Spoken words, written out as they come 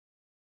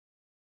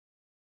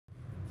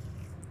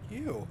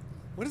Ew.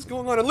 What is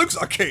going on in Luke's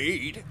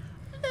arcade?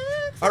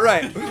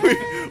 Alright,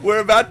 we're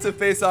about to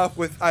face off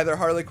with either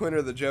Harley Quinn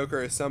or the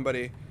Joker or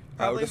somebody.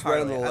 Probably we're just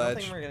Harley. right on the ledge. I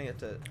don't think we're gonna get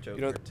to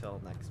Joker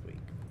till next week.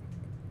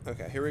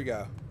 Okay, here we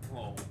go.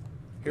 Whoa.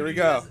 Here we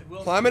go.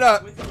 Climb it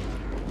up.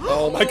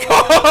 Oh my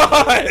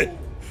god!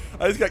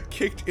 I just got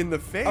kicked in the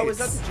face. Oh, is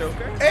that the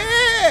Joker?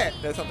 Eh!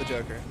 That's not the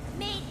Joker.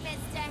 Meet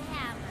Mr.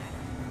 Hammer.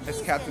 That's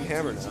He's Captain gonna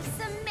Hammer teach now. you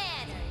some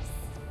manners.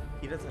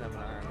 He doesn't have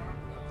an arm.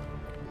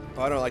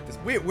 Oh, I don't like this.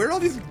 Wait, where did all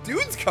these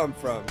dudes come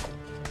from?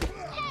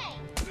 Hey,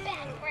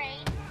 bad brain.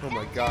 Oh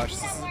my gosh,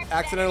 this is an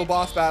accidental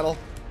boss battle.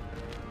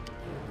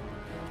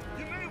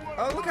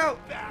 Oh, look out!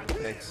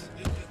 Thanks.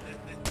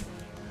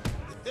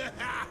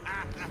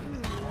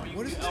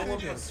 What is this guy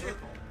doing?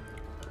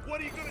 What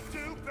are you gonna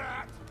do,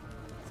 Bat?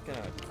 It's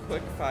gonna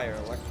quick fire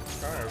electric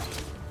charge.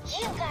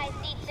 You guys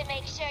need to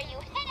make sure you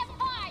hit him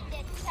hard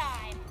this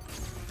time.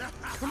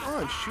 Come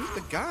on, shoot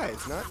the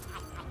guys, not...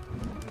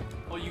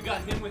 Oh, you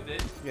got him with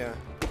it. Yeah.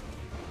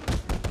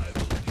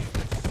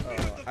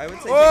 I would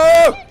say.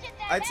 Whoa!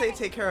 I'd say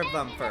take care of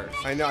them first.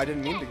 I know, I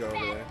didn't mean to go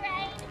over there.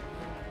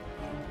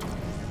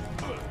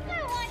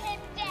 I want him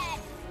dead.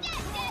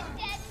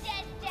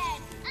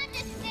 Dead.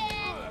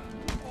 Understand?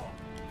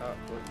 Oh,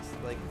 looks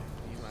like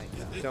you might.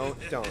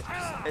 Don't.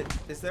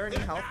 Is there any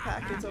health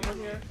packets over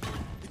here?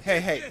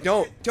 Hey,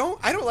 don't.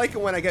 I don't like it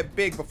when I get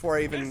big before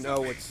I even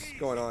know what's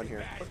going on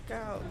here. Look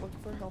out! Look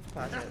for health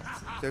packets.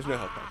 There's no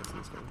health packets in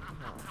this game.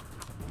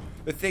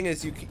 The thing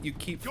is, you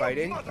keep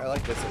fighting. I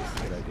like this. It's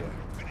a good idea.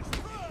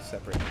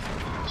 Separate. Give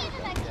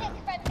him a kick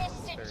from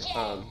Mr. J.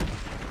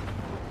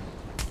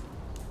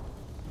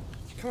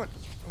 Come on.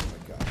 Oh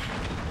my gosh.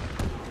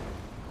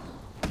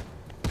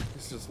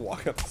 He's just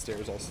walking up the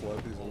stairs all slow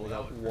because he's only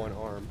got one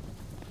arm.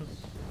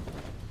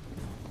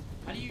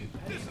 How do you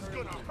This is hurt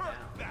gonna him hurt,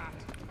 down? Bat.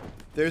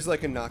 There's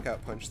like a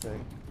knockout punch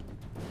thing.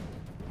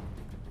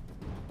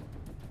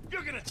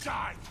 You're gonna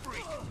die,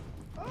 freak.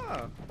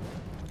 Oh.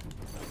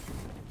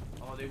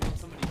 Oh, they want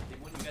somebody. They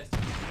want you guys to.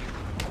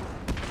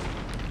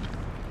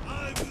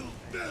 I will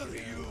bury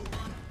you.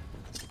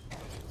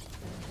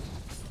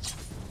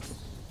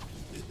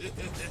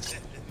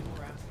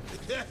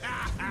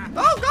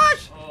 Oh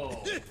gosh! Oh.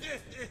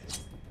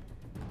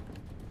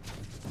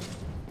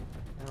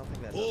 I don't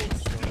think that. Hold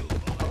still.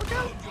 Look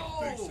out!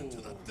 Your face into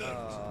the dirt.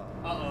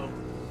 Uh-oh.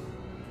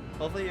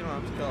 Hopefully you don't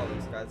have to kill all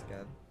those guys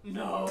again.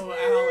 No, Alex,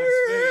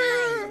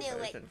 I baby.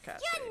 knew it.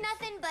 You're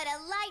nothing but a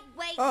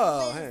lightweight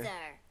Oh, hey. loser.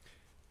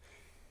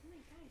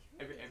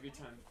 Every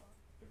time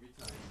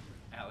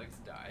Alex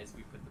dies,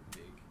 we put the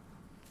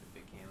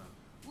big camo.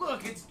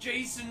 Look, it's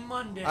Jason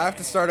Monday. I have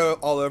to start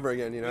all over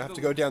again. You know, I have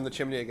to go down the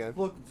chimney again.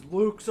 Look, it's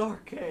Luke's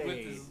arcade.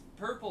 with this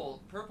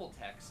purple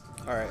text.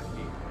 All right.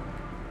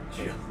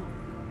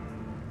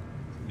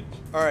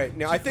 All right.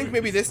 Now I think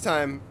maybe this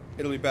time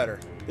it'll be better.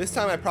 This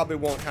time I probably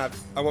won't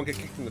get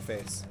kicked in the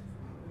face.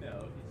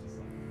 No, he's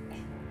just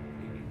like.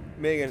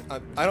 Megan,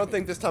 I don't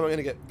think this time I'm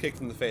gonna get kicked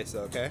in the face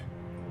though. Okay.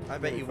 I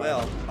bet you Fine.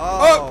 will.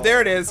 Oh,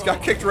 there it is.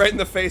 Got kicked right in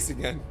the face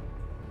again.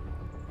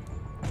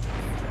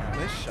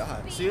 Nice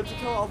shot. So you have to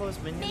kill all those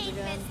minions Meet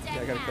again? Mr.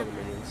 Yeah, I gotta kill the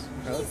Hammer. minions.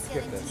 Alright, let's He's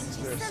skip gonna this. Is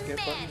teach there a you some skip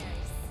button? manners.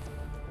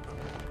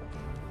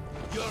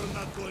 You're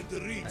not going to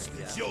reach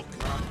the Yeah.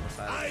 Joker.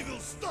 I will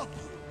stop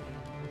you.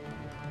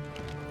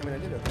 I mean, I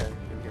did okay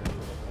in here.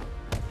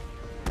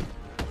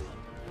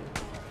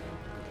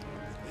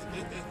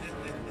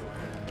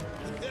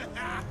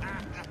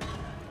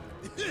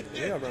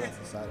 Maybe I'll run off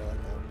the side. I like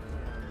that.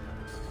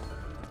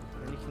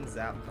 And you can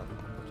zap them,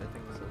 which I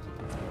think is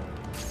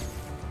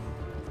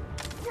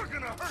We're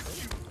gonna hurt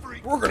you,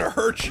 freak. We're gonna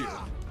hurt you.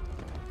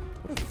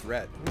 What a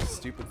threat. What a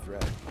stupid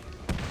threat.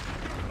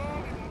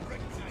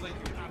 Seems like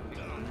you're not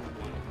done.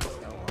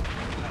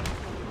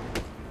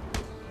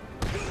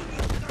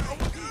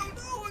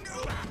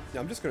 Yeah,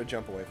 I'm just gonna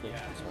jump away from it.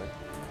 Yeah. It's fine.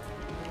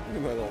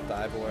 Give me my little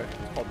dive away.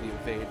 It's called the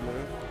evade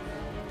move.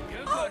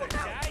 You're gonna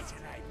die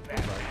tonight,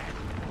 Bat.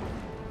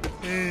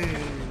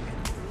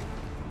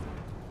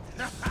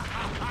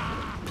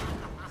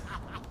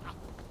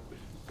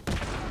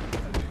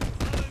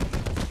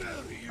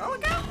 Oh,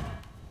 look out!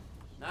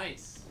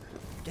 Nice.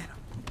 Get him.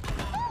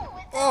 Ooh,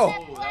 is Oh.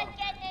 that blood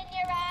getting in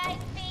your eyes,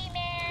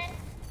 B-Man?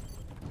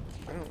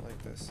 I don't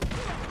like this.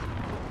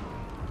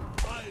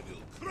 I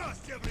will crush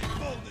every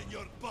bone in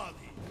your body.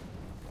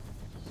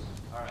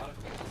 Alright.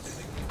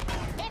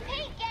 If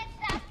he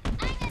gets up, I'm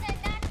gonna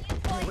knock you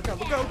boys Look out,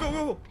 look down. out, go,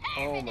 go!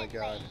 Oh my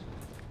god.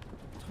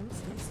 Don't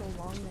stay so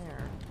long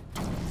there.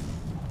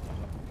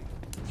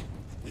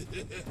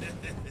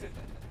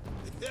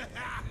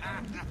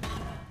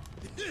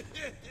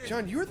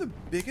 John, you're the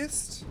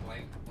biggest,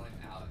 Blame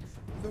Alex.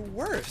 the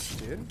worst,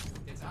 dude.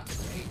 It's not the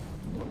same.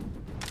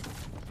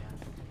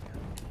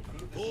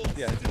 Hold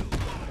Yeah. still.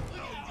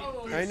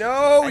 I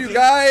know, you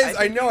guys.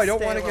 I think know. you I don't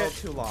stay want a to little get.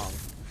 too long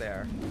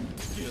there.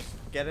 Just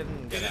get it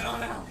and Get get it out.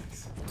 on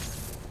Alex.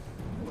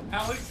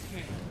 Alex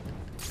can't.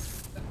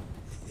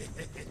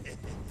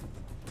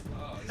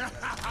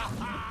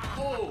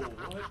 Oh,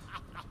 what?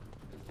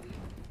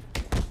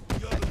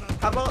 You're not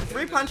How about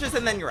 3 punches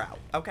and then you're out?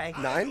 Okay.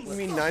 9? You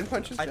mean 9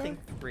 punches? I Joe? think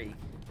 3.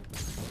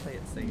 Play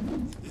it safe.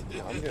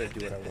 No, I'm gonna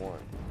do what I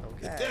want.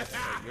 Okay.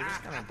 You're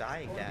just gonna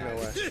die again. No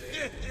way.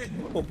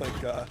 Oh my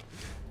god.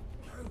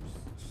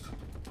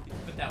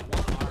 But that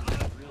one arm is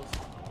real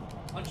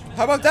strong. Punch him in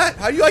How the about neck. that?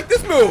 How do you like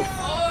this move?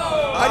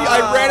 Oh!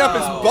 I ran up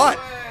his butt.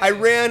 way. I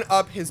ran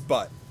up his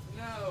butt.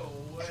 No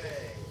way.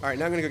 All right,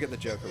 now I'm gonna go get the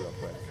Joker real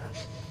quick.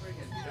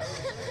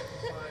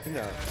 Friggin'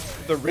 No,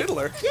 the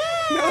Riddler. Yeah.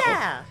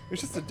 No,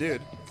 it's just a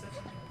dude.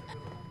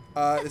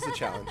 It's a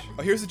challenge.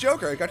 Oh, here's the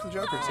Joker. I got to the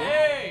Joker. See?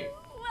 Hey!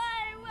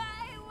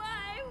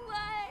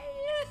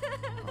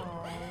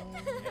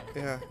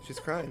 Yeah, she's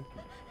crying.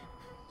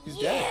 She's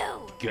dead.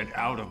 You! Get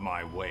out of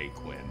my way,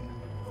 Quinn.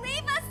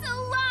 Leave us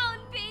alone,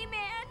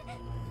 B-Man!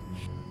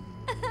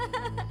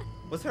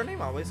 Was her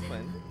name always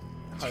Quinn?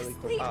 Harley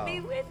Quinn. Leave Oh. me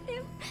with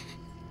him.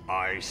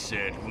 I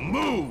said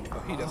move! Oh,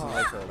 he doesn't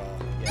like her at all.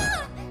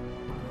 Yeah.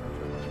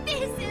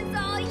 This is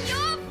all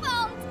your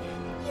fault!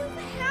 You've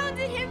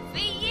hounded him for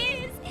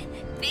years,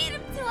 beat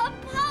him to a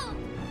pulp,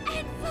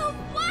 and for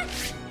what?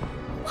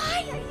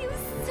 Why are you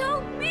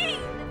so mean?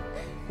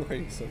 Why are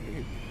you so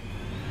mean?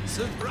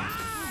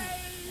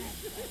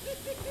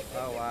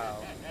 Oh wow.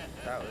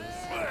 That was.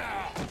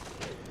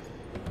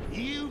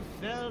 You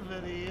fell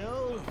for the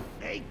old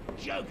fake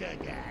Joker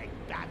gag,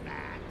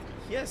 Batman.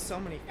 He has so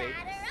many fakes.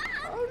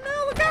 Batter up! Oh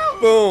no! Look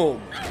out!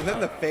 Boom! Is that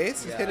in the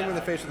face? He's Yeah. hitting him in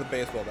the face with a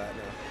baseball bat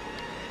now.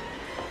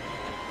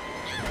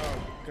 Oh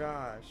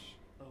gosh.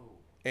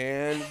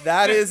 And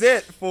that is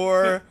it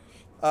for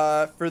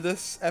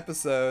this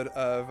episode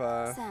of.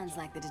 Sounds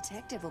like the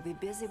detective will be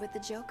busy with the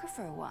Joker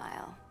for a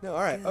while. No,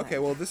 all right, okay.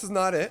 Well, this is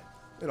not it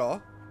at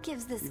all.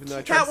 Gives this Even though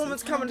I kid tried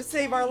Catwoman's coming to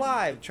save our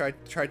lives. Tried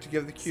to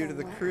give the cue to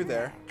the what crew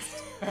there.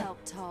 next? Help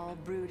tall,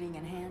 brooding,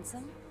 and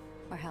handsome,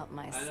 or help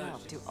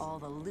myself do all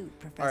the loot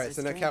Professor All right,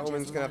 so now Strange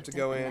Catwoman's has gonna have to locked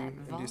go up in that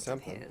and do vault of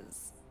something.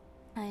 his.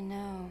 I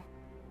know.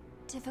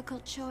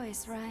 Difficult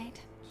choice, right?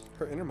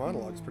 Her inner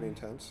monologue's pretty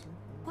intense.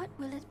 What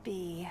will it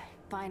be?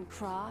 Find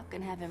Croc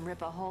and have him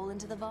rip a hole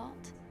into the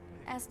vault?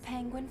 Ask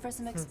Penguin for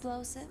some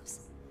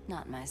explosives?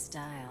 Not my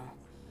style.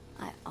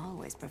 I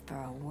always prefer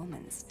a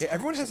woman's Yeah,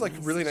 everyone touch has in like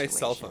these really nice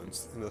cell situations.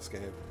 phones in this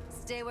game.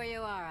 Stay where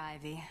you are,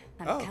 Ivy.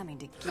 I'm Oh. coming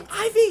to get you.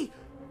 Ivy!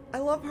 I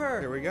love her.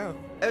 Here we go.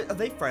 Are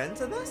they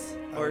friends in this?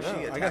 Or is I she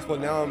don't know. I attacked guess. Well,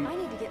 by- now I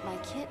need to get my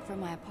kit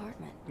from my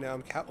apartment.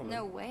 I'm Catwoman.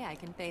 No way I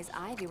can face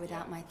Ivy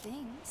without my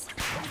things.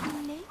 I'd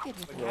be naked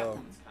without Whoa.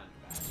 them.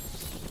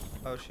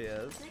 Oh, she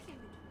is.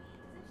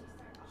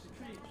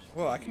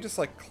 Whoa, I can just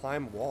like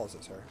climb walls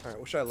as her. All right,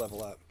 what should I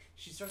level up?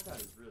 She starts out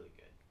as really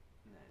good.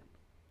 And then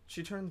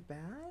She turns bad?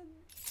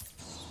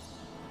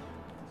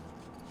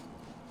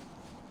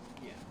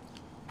 yeah.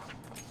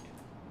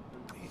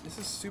 This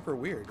is super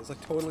weird. It's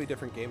like totally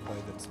different gameplay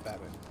than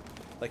Batman.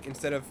 Like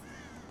instead of,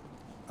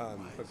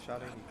 Quick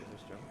shotting, you can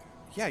just jump.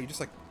 yeah, you just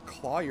like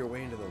claw your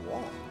way into the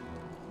wall.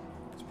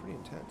 It's pretty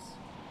intense.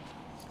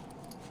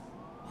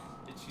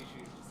 Did she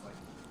just like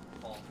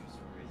fall through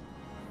stories?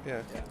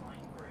 Yeah. Yeah.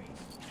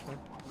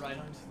 Right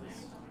onto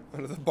this.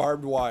 Under the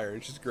barbed wire,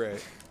 which is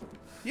great.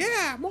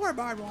 Yeah, more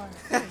barbed wire.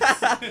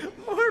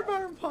 More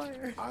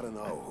vampire. I don't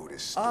know who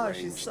this Oh, strange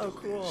she's so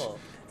dude cool. is,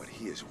 but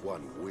he is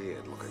one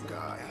weird-looking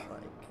guy.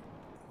 Like,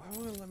 Why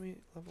won't it let me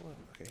level up?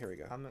 Okay, here we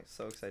go. I'm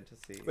so excited to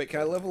see. Wait,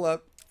 can I level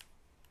up?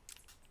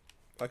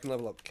 I can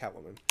level up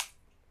Catwoman.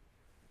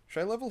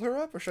 Should I level her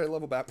up or should I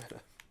level Batman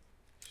up?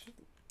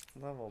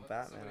 Level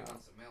Batman Somebody up.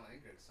 wants to mail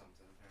Ingrid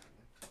something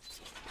apparently.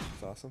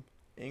 That's awesome.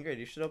 Ingrid,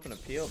 you should open a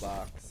P.O.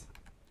 box.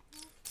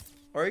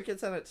 Or you could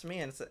send it to me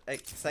and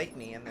excite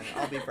me, and then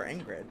I'll be for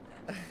Ingrid.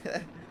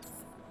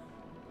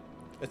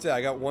 That's it.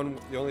 I got one.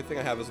 The only thing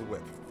I have is a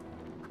whip.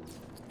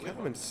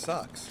 Catwoman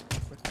sucks.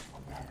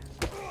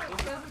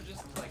 Those guys are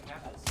just like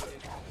half as sick.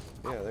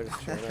 Yeah, they're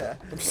just chilling out.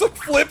 I'm just like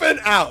flipping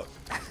out.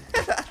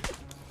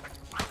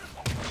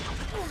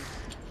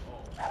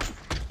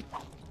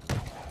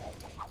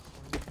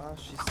 Oh,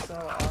 she's so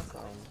awesome.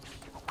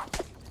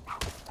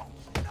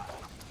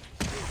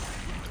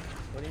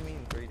 What do you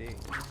mean 3D?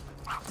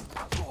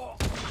 What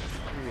do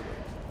you mean?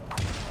 I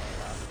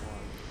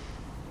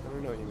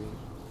don't know what you mean.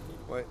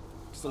 What?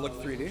 Does it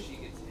look 3D? She gets hit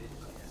and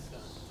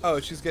stunned. Oh,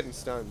 she's getting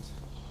stunned.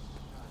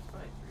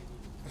 Probably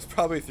 3D. It's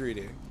probably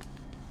 3D.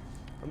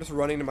 I'm just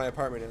running to my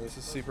apartment now. This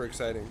is super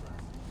exciting.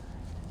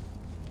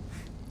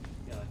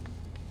 Yeah,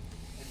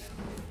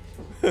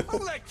 like, Who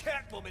let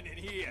Catwoman in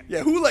here?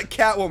 Yeah, who let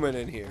Catwoman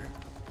in here?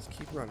 Let's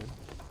keep running.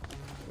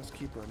 Let's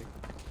keep running.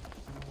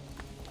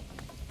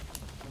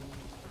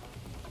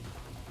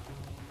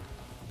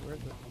 Where's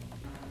the...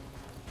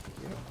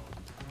 Yep.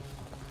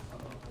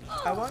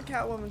 I want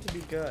Catwoman to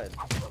be good.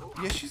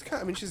 Yeah, she's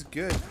kind. I mean, she's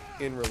good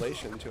in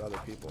relation to other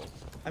people.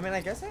 I mean,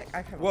 I guess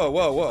I can. Whoa,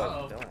 whoa,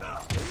 whoa! Villain.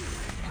 I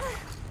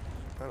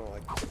don't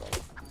like this at all.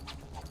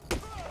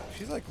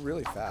 She's like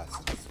really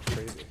fast. It's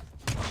crazy.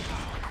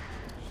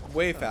 She's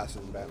way faster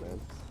than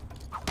Batman,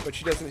 but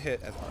she doesn't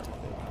hit as hard. I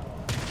think.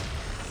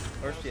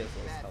 Or she has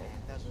less health.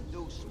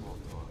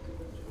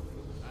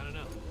 I don't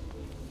know.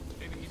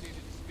 Maybe he needed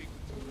to speak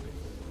with somebody.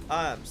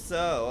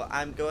 So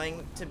I'm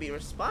going to be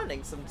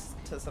responding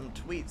to some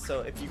tweets.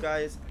 So if you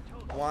guys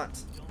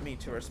want me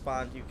to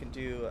respond, you can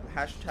do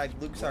hashtag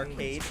Luke's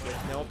Arcade with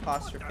no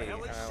apostrophe, and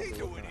I'll be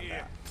looking at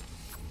that.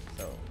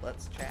 So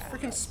let's chat.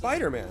 Freaking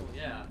Spider-Man.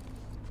 Yeah.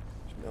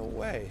 There's no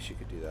way she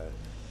could do that.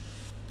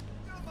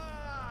 Come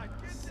on,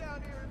 get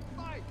down here and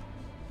fight.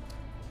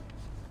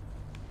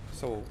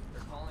 So,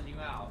 They're calling you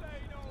out.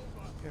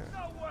 yeah.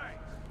 No way.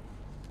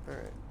 All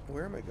right.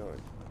 Where am I going?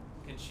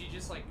 Can she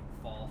just like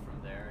fall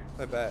from there?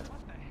 I bet.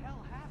 What the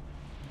hell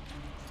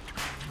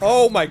happened?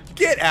 Oh my!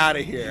 Get out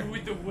of here!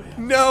 With the whip.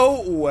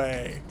 No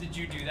way. Did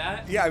you do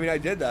that? Yeah, I mean I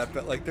did that,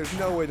 but like, there's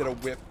no way that a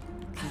whip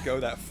can go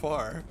that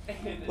far.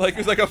 Like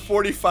it's like a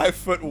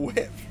 45-foot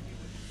whip.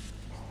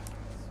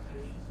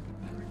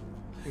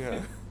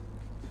 Yeah.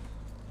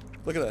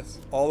 Look at this,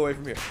 all the way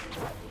from here.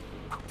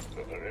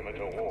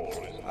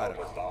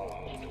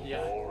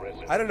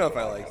 I don't know if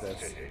I like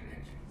this.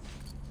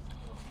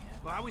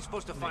 Well, how are we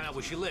supposed to find out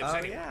where she lives Oh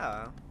anyway?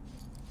 yeah.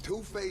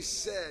 Two-Face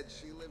said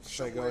she lives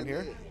Should I go somewhere in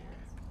here? near.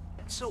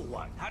 So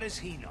what? How does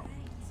he know?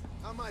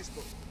 How am I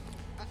supposed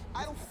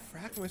I don't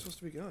Frack, am I supposed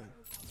to be going?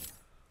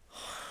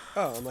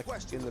 Oh, I'm like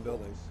question in the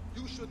building.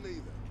 You shouldn't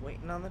either.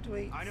 Waiting on the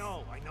tweet. I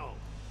know. Well,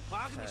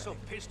 how can you be so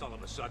pissed all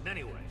of a sudden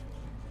anyway?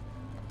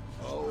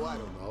 Oh, I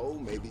don't know.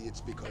 Maybe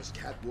it's because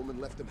Catwoman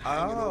left him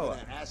hanging Oh, over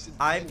that acid.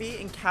 Ivy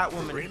and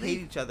Catwoman Really?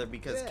 hate each other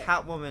because Yeah.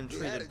 Catwoman He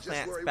had treated it just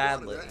plants where he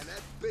badly. wanted her, and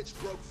that bitch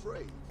broke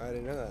free. I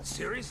didn't know that.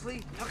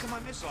 Seriously? How come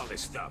I miss all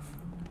this stuff?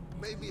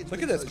 Maybe it's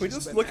Look at this. because Can we you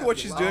just spent look at what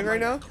half she's your doing right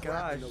now? life Gosh,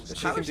 crapping those That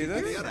she how can is do she this?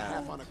 The doing other that?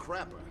 half on a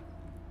crapper.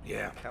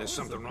 Yeah, Catwoman's there's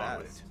something the wrong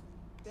with best. it.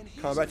 Then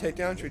he's Combat the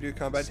takedown? Should we do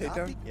combat Stop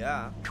takedown? it.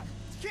 Yeah.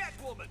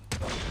 Catwoman!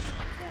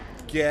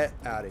 Get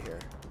out of here.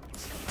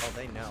 Oh,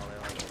 they know. They're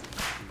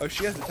like, Oh,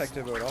 she has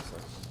detective mode also.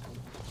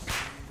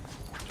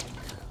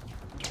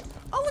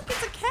 oh look,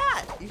 it's a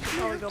cat. You should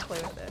probably go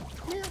play with it.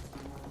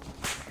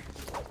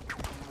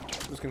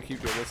 I'm just gonna keep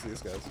doing this to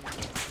these guys.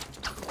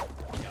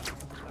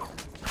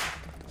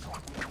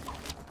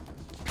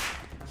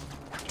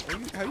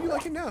 How you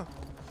like it now?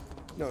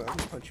 No, I'm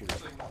gonna punch you now.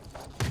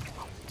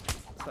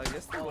 So I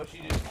guess they Oh, she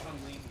just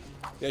Chun-Li.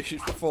 Yeah,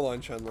 she's full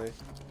on Chun-Li.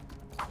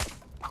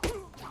 No,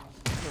 you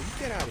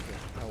get out of here,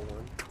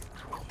 L1.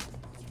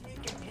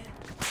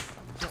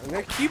 I'm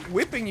gonna keep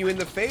whipping you in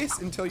the face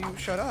until you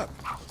shut up.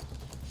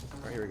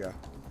 Alright, here we go.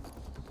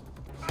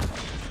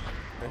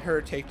 And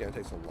her takedown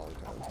takes a long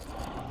time.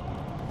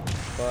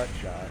 Butt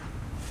shot.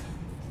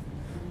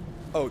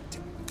 Oh,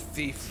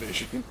 thief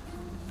vision.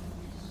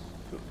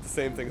 The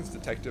same thing as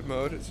detective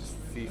mode, it's just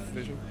thief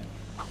vision.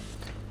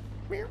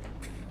 Meow.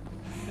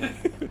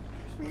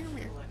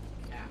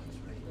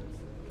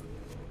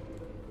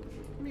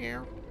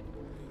 Meow.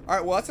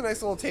 Alright, well that's a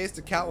nice little taste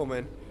of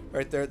Catwoman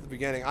right there at the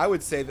beginning. I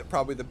would say that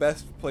probably the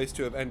best place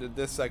to have ended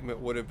this segment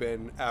would have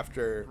been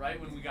after Right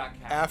when we got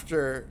cat.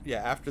 after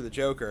the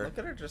Joker. Look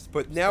at her just.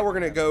 But now we're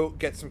gonna go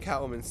get some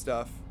Catwoman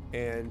stuff,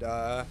 and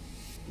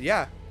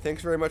yeah,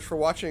 thanks very much for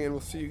watching, and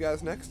we'll see you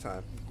guys next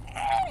time.